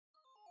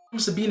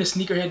Comes to being a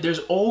sneakerhead, there's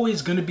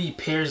always gonna be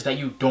pairs that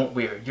you don't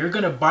wear. You're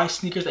gonna buy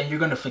sneakers and you're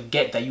gonna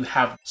forget that you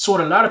have them. So what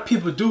a lot of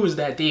people do is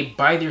that they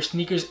buy their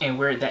sneakers and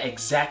wear it that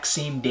exact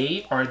same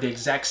day or the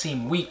exact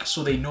same week,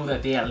 so they know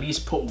that they at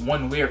least put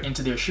one wear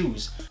into their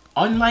shoes.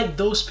 Unlike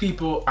those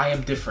people, I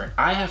am different.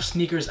 I have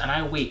sneakers and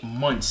I wait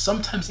months,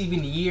 sometimes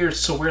even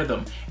years to wear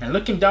them. And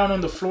looking down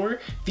on the floor,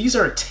 these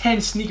are 10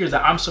 sneakers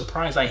that I'm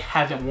surprised I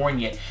haven't worn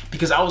yet,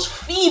 because I was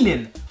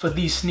fiending for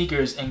these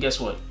sneakers, and guess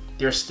what?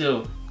 They're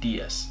still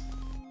DS.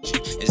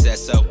 Is that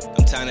so?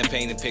 I'm tired of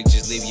painting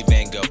pictures, leave your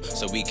Van Gogh,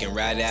 so we can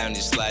ride out and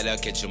just slide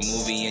out, catch a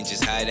movie and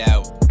just hide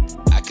out.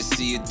 I can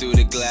see it through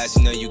the glass,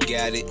 you know you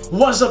got it.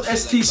 What's up,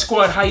 ST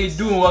Squad? How you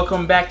doing?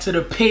 Welcome back to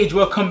the page.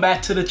 Welcome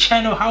back to the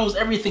channel. How's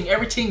everything?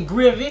 Everything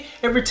gravy?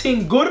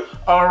 Everything good?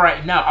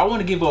 Alright, now I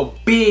want to give a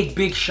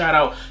big shout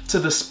out to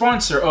the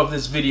sponsor of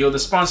this video, the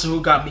sponsor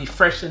who got me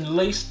fresh and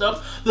laced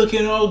up,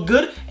 looking all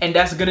good, and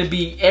that's gonna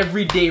be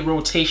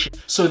EverydayRotation.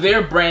 So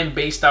they're brand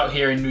based out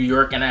here in New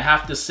York, and I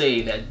have to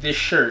say that this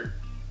shirt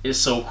is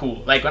so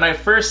cool. Like when I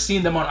first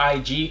seen them on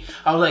IG,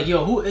 I was like,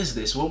 yo, who is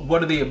this?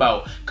 What are they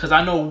about? Because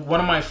I know one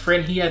of my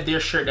friends, he had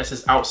their shirt that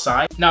says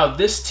outside. Now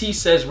this tee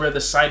says where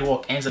the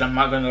sidewalk ends, and I'm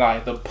not gonna lie,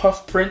 the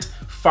puff print,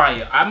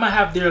 fire. I'm gonna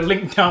have their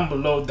link down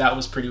below. That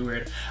was pretty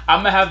weird. I'm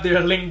gonna have their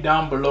link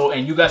down below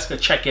and you guys can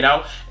check it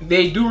out.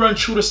 They do run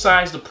true to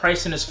size. The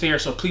pricing is fair,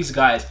 so please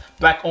guys,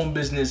 black owned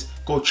business,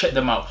 go check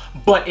them out.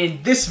 But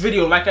in this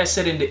video, like I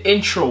said in the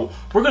intro,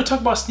 we're gonna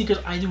talk about sneakers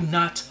I do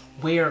not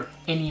wear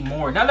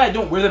anymore. Not that I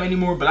don't wear them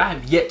anymore, but I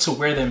have yet to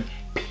wear them,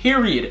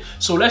 period.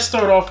 So let's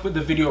start off with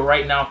the video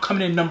right now.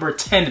 Coming in number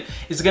 10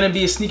 is gonna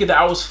be a sneaker that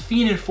I was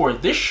fiending for.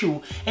 This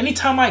shoe,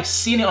 anytime I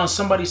seen it on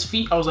somebody's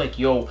feet, I was like,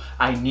 yo,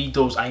 I need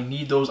those, I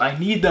need those, I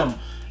need them.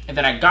 And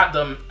then I got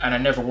them and I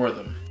never wore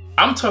them.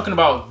 I'm talking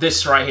about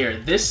this right here.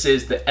 This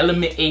is the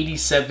Element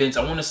 87s.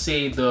 I wanna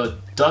say the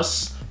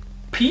Dust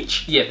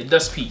Peach? Yeah, the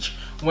Dust Peach.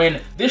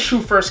 When this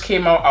shoe first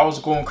came out, I was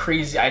going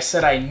crazy. I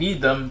said I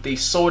need them. They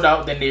sold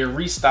out, then they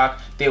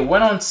restocked. They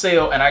went on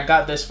sale and I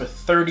got this for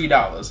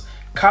 $30.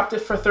 Copped it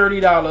for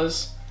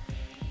 $30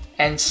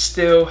 and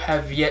still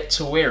have yet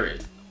to wear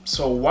it.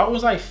 So why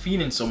was I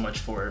fiending so much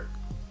for it?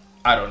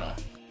 I don't know.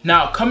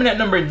 Now coming at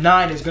number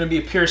 9 is gonna be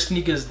a pair of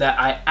sneakers that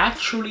I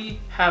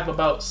actually have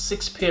about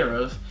 6 pair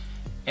of,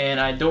 and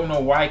I don't know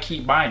why I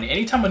keep buying it.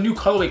 Anytime a new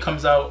colorway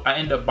comes out, I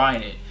end up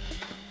buying it.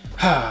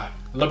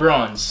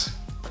 LeBron's.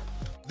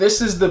 This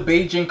is the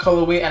Beijing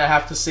colorway, and I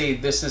have to say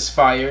this is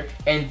fire.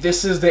 And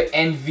this is the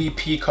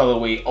MVP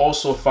colorway,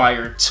 also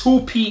fire.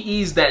 2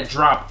 PEs that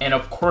drop, and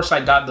of course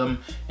I got them,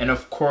 and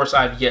of course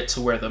I've yet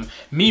to wear them.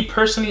 Me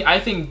personally, I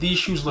think these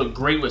shoes look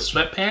great with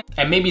sweatpants,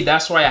 and maybe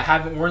that's why I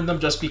haven't worn them,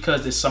 just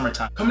because it's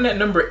summertime. Coming at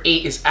number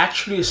 8 is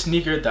actually a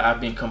sneaker that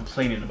I've been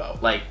complaining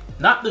about. Like,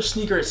 not the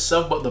sneaker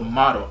itself, but the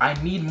model. I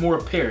need more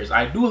pairs.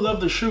 I do love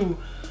the shoe,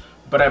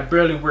 but I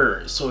barely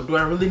wear it. So do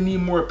I really need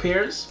more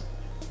pairs?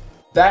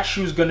 That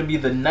shoe is gonna be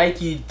the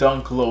Nike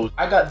Dunk Lows.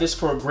 I got this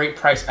for a great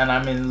price and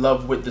I'm in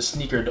love with the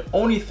sneaker. The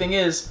only thing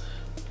is,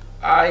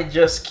 I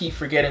just keep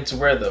forgetting to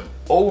wear them.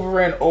 Over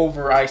and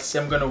over, I say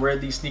I'm gonna wear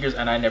these sneakers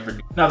and I never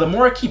do. Now, the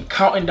more I keep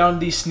counting down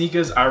these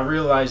sneakers, I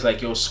realize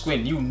like, yo,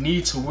 Squint, you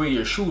need to wear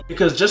your shoes.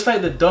 Because just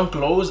like the Dunk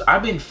Lows,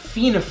 I've been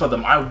fiending for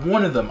them. I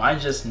wanted them. I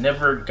just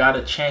never got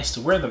a chance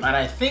to wear them. And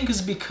I think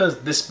it's because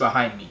this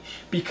behind me.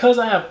 Because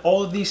I have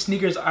all of these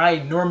sneakers, I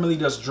normally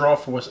just draw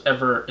for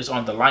whatever is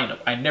on the lineup.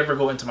 I never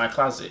go into my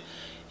closet.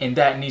 And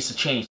that needs to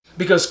change.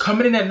 Because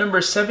coming in at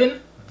number 7,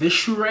 this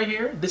shoe right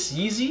here, this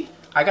Yeezy,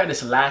 I got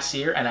this last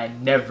year and I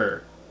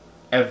never,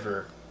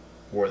 ever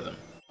wore them.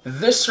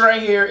 This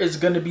right here is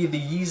gonna be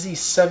the Yeezy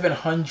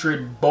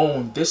 700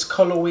 Bone. This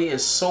colorway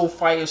is so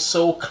fire,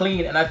 so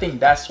clean, and I think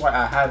that's why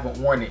I haven't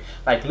worn it.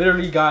 Like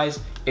literally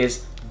guys,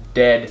 it's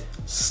dead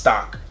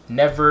stock.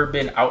 Never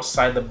been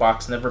outside the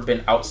box, never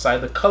been outside.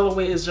 The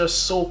colorway is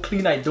just so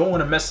clean, I don't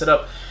wanna mess it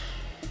up.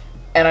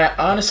 And I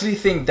honestly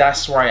think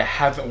that's why I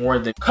haven't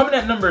worn them. Coming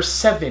at number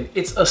 7,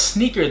 it's a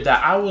sneaker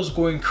that I was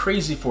going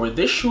crazy for.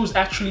 This shoe is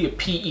actually a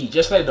PE.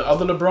 Just like the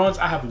other LeBrons,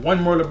 I have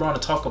one more LeBron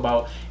to talk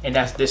about, and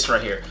that's this right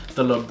here.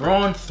 The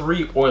LeBron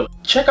 3 Oil.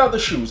 Check out the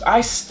shoes.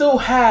 I still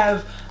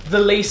have the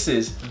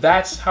laces.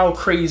 That's how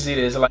crazy it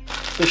is. Like,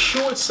 the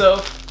shoe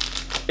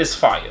itself is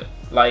fire.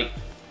 Like,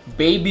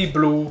 baby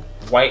blue,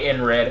 white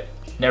and red,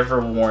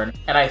 never worn.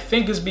 And I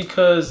think it's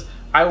because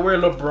I wear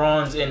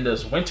LeBrons in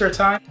this winter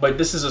time, but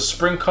this is a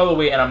spring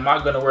colorway and I'm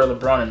not gonna wear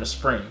LeBron in the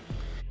spring.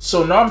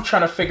 So now I'm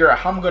trying to figure out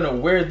how I'm gonna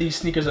wear these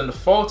sneakers in the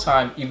fall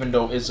time, even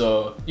though it's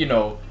a, you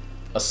know,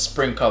 a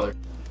spring color.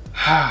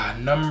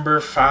 Number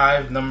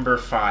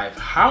 5.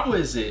 How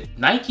is it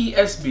Nike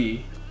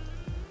SB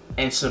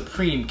and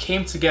Supreme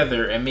came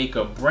together and make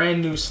a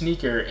brand new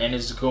sneaker and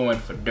it's going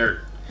for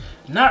dirt?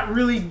 Not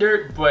really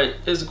dirt, but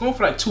it's going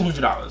for like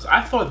 $200.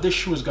 I thought this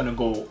shoe was gonna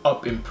go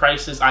up in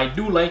prices. I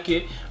do like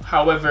it.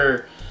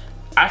 However,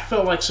 I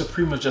felt like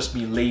Supreme was just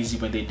being lazy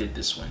when they did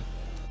this one.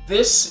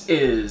 This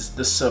is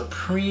the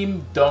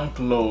Supreme Dunk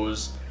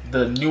Lows,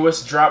 the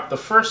newest drop. The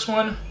first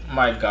one,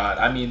 my God,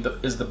 I mean,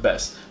 is the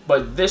best.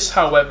 But this,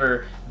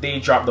 however, they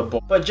dropped the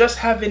ball. But just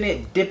having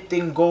it dipped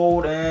in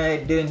gold,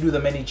 it didn't do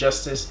them any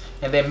justice.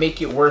 And then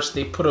make it worse,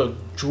 they put a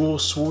jewel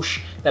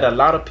swoosh that a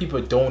lot of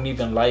people don't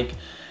even like,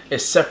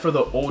 except for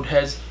the old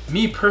heads.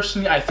 Me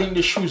personally, I think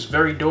this shoe is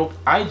very dope.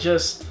 I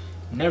just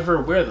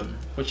never wear them,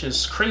 which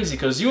is crazy,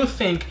 because you would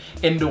think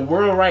in the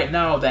world right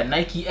now that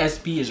Nike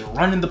SB is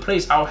running the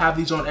place, I'll have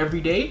these on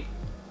every day.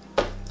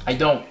 I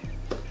don't.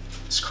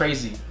 It's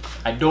crazy.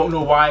 I don't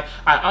know why.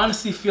 I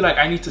honestly feel like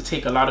I need to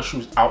take a lot of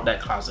shoes out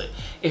that closet.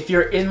 If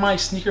you're in my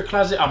sneaker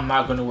closet, I'm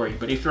not gonna worry,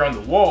 but if you're on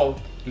the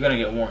wall, you're gonna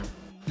get worn.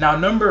 Now,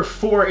 number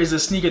 4 is a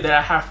sneaker that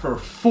I have for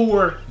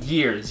 4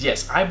 years.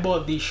 Yes, I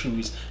bought these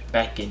shoes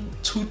back in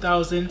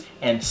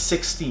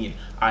 2016.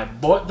 I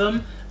bought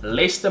them,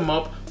 laced them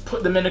up,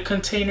 put them in a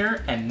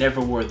container, and never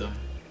wore them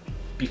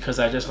because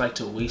I just like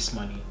to waste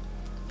money.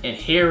 And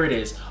here it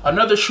is,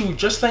 another shoe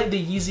just like the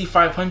Yeezy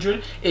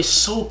 500. It's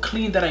so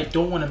clean that I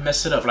don't want to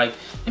mess it up. Like,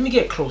 let me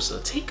get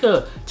closer. Take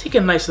a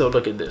nice little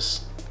look at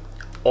this.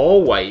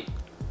 All white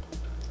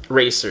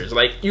racers.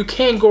 Like, you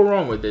can't go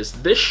wrong with this.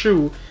 This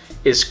shoe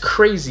is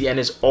crazy and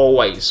it's all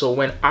white. So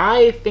when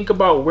I think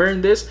about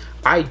wearing this,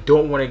 I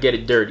don't want to get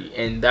it dirty,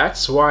 and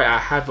that's why I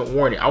haven't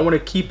worn it. I want to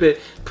keep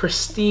it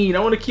pristine. I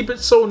want to keep it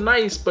so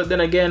nice, but then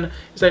again,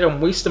 it's like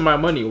I'm wasting my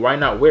money. Why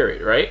not wear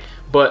it, right?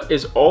 But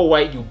it's all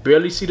white. You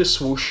barely see the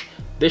swoosh.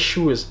 This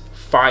shoe is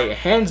fire.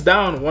 Hands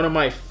down, one of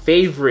my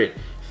favorite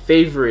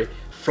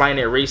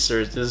Flyknit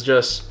racers. Is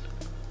just,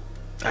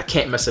 I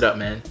can't mess it up,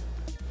 man.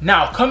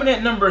 Now, coming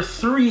at number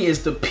 3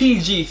 is the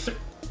PG3.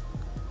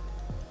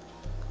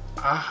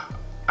 I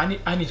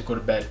need to go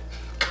to bed.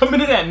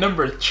 Coming in at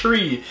number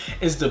 3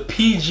 is the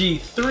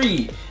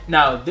PG3.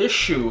 Now, this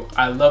shoe,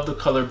 I love the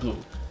color blue.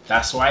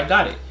 That's why I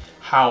got it.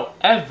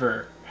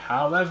 However,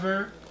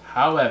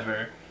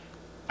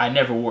 I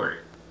never wore it.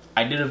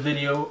 I did a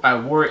video, I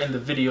wore it in the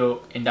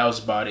video, and that was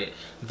about it.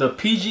 The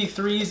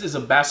PG3s is a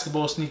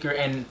basketball sneaker,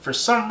 and for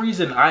some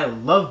reason, I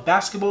love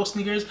basketball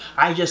sneakers.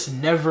 I just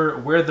never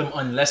wear them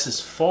unless it's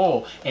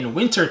fall and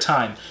winter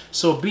time.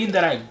 So being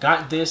that I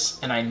got this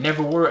and I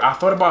never wore it, I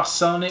thought about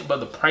selling it, but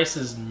the price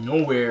is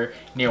nowhere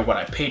near what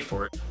I paid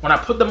for it. When I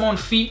put them on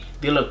feet,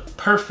 they look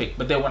perfect,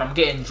 but then when I'm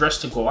getting dressed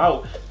to go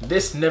out,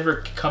 this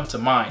never come to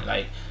mind.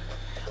 Like,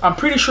 I'm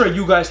pretty sure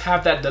you guys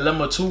have that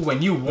dilemma too,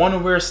 when you want to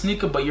wear a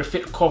sneaker but your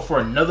fit call for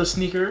another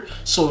sneaker.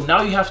 So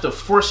now you have to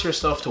force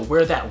yourself to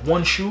wear that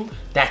one shoe.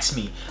 That's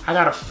me. I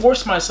gotta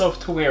force myself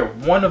to wear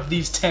one of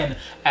these 10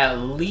 at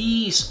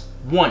least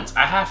once.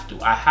 I have to.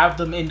 I have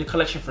them in the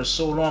collection for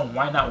so long.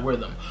 Why not wear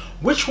them?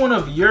 Which one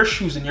of your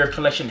shoes in your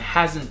collection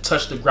hasn't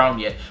touched the ground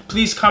yet?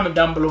 Please comment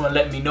down below and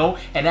let me know.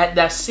 And at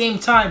that same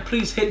time,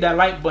 please hit that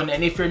like button.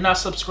 And if you're not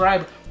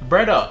subscribed,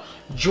 brother,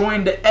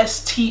 join the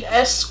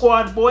STS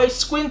squad, boys.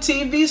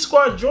 SquiinTv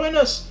squad, join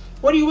us.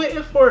 What are you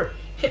waiting for?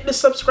 Hit the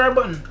subscribe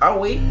button. I'll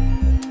wait.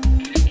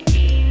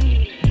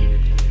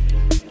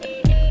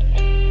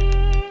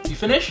 You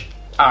finish?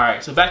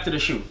 Alright, so back to the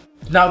shoe.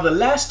 Now the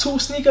last 2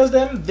 sneakers,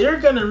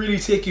 they're gonna really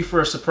take you for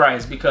a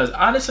surprise, because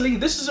honestly,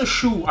 this is a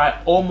shoe I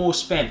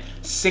almost spent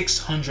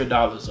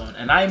 $600 on.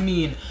 And I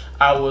mean,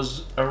 I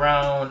was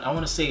around, I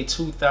want to say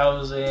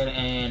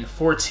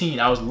 2014.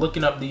 I was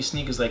looking up these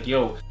sneakers like,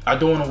 yo, I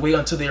don't want to wait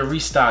until they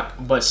restock.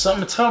 But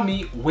something tell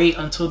me, wait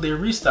until they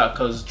restock,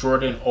 because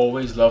Jordan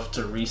always loved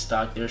to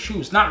restock their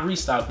shoes. Not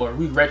restock, but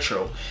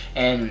re-retro.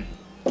 And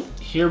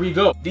here we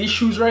go. These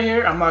shoes right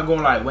here, I'm not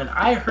gonna lie, when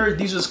I heard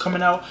these was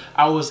coming out,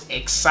 I was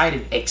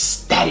excited,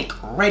 ecstatic,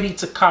 ready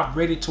to cop,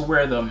 ready to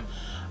wear them.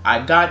 I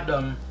got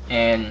them,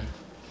 and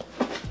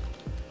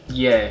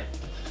yeah,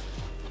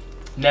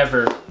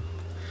 never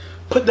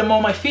put them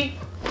on my feet,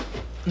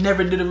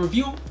 never did a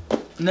review,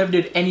 never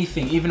did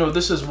anything, even though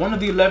this is one of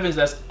the 11s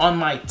that's on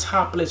my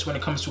top list when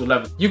it comes to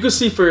 11. You can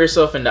see for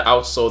yourself in the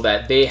outsole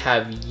that they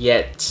have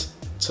yet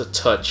to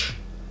touch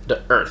the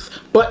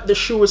earth, but the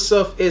shoe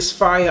itself is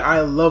fire.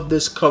 I love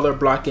this color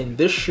block, and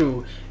this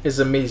shoe is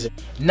amazing.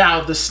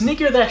 Now, the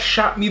sneaker that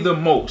shocked me the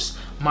most,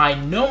 my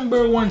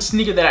number 1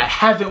 sneaker that I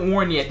haven't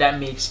worn yet, that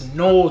makes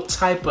no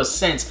type of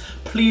sense.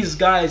 Please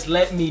guys,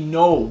 let me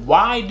know,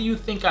 why do you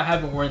think I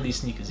haven't worn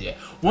these sneakers yet?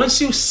 Once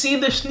you see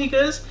the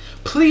sneakers,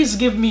 please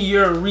give me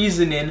your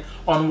reasoning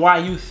on why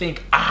you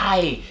think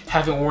I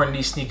haven't worn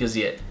these sneakers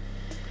yet.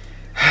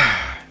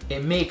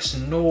 It makes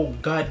no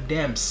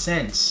goddamn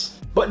sense.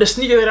 But the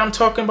sneaker that I'm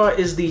talking about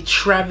is the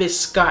Travis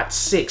Scott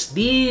 6.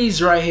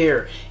 These right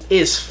here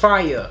is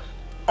fire.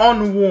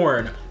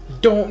 Unworn.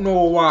 Don't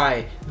know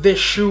why. This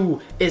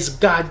shoe is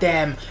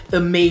goddamn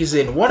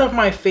amazing. One of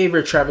my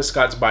favorite Travis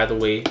Scotts, by the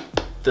way,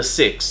 the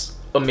 6.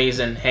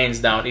 Amazing, hands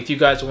down. If you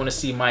guys want to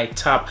see my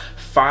top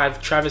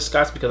 5 Travis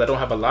Scotts, because I don't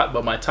have a lot,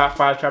 but my top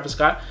 5 Travis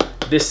Scott,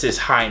 this is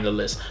high in the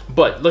list.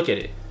 But look at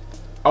it.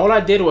 All I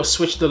did was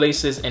switch the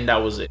laces, and that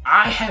was it.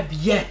 I have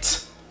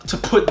yet to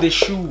put this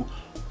shoe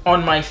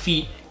on my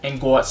feet and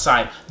go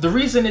outside. The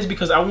reason is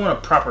because I want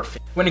a proper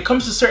fit. When it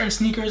comes to certain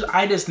sneakers,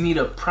 I just need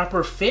a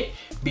proper fit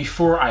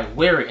before I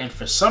wear it. And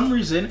for some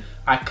reason,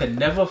 I could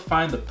never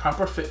find the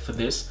proper fit for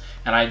this.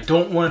 And I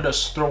don't want to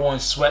just throw on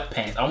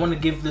sweatpants. I want to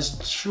give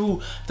this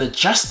shoe the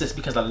justice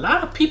because a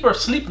lot of people are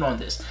sleeping on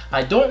this.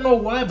 I don't know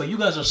why, but you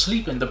guys are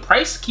sleeping. The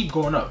price keep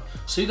going up.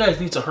 So you guys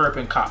need to hurry up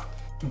and cop.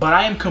 But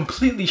I am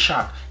completely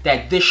shocked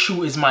that this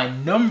shoe is my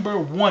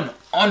 #1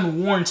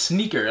 unworn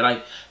sneaker.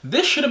 Like,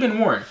 this should have been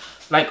worn.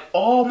 Like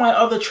all my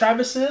other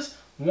Travises,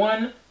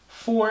 1,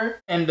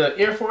 4, and the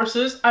Air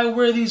Forces, I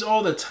wear these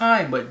all the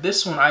time, but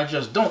this one I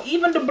just don't.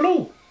 Even the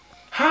blue.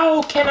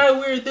 How can I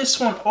wear this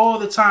one all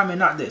the time and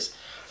not this?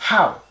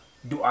 How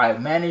do I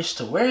manage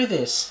to wear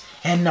this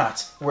and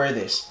not wear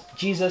this?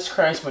 Jesus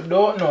Christ, but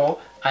don't know.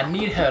 I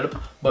need help,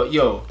 but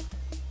yo,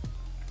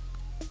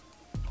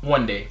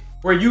 one day.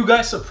 Were you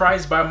guys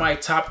surprised by my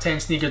top 10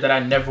 sneakers that I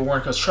never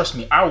worn? Because trust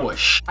me, I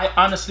was. I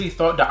honestly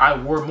thought that I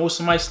wore most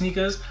of my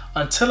sneakers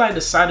until I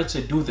decided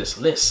to do this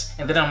list.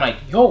 And then I'm like,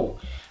 yo,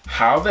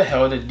 how the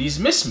hell did these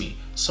miss me?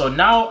 So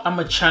now I'm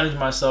gonna challenge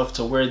myself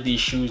to wear these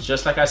shoes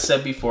just like I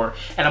said before.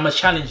 And I'm gonna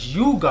challenge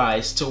you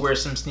guys to wear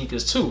some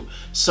sneakers too.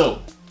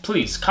 So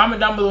please comment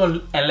down below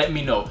and let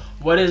me know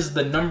what is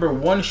the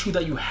 #1 shoe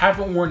that you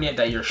haven't worn yet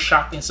that you're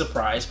shocked and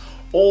surprised,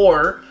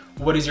 or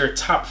what is your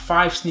top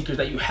 5 sneakers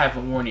that you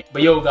haven't worn yet.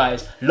 But yo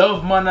guys,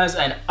 love, manners,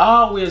 and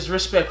always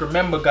respect.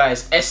 Remember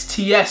guys,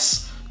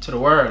 STS to the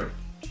world.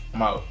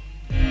 I'm out.